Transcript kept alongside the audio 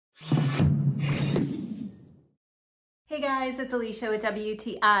Hey guys, it's Alicia with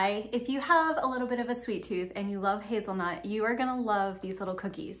WTI. If you have a little bit of a sweet tooth and you love hazelnut, you are gonna love these little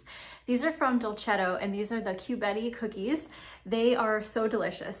cookies. These are from Dolcetto and these are the Cubetti cookies. They are so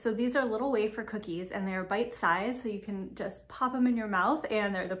delicious. So these are little wafer cookies and they're bite size, so you can just pop them in your mouth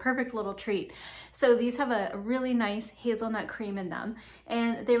and they're the perfect little treat. So these have a really nice hazelnut cream in them.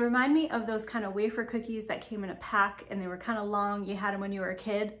 And they remind me of those kind of wafer cookies that came in a pack and they were kind of long. You had them when you were a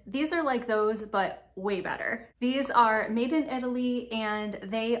kid. These are like those, but way better. These are made in Italy and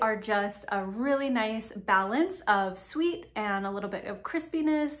they are just a really nice balance of sweet and a little bit of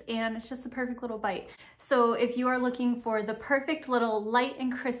crispiness, and it's just the perfect little bite. So if you are looking for the perfect little light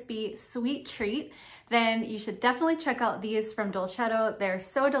and crispy sweet treat, then you should definitely check out these from Dolcetto. They're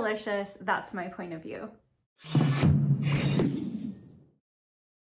so delicious. That's my point of view.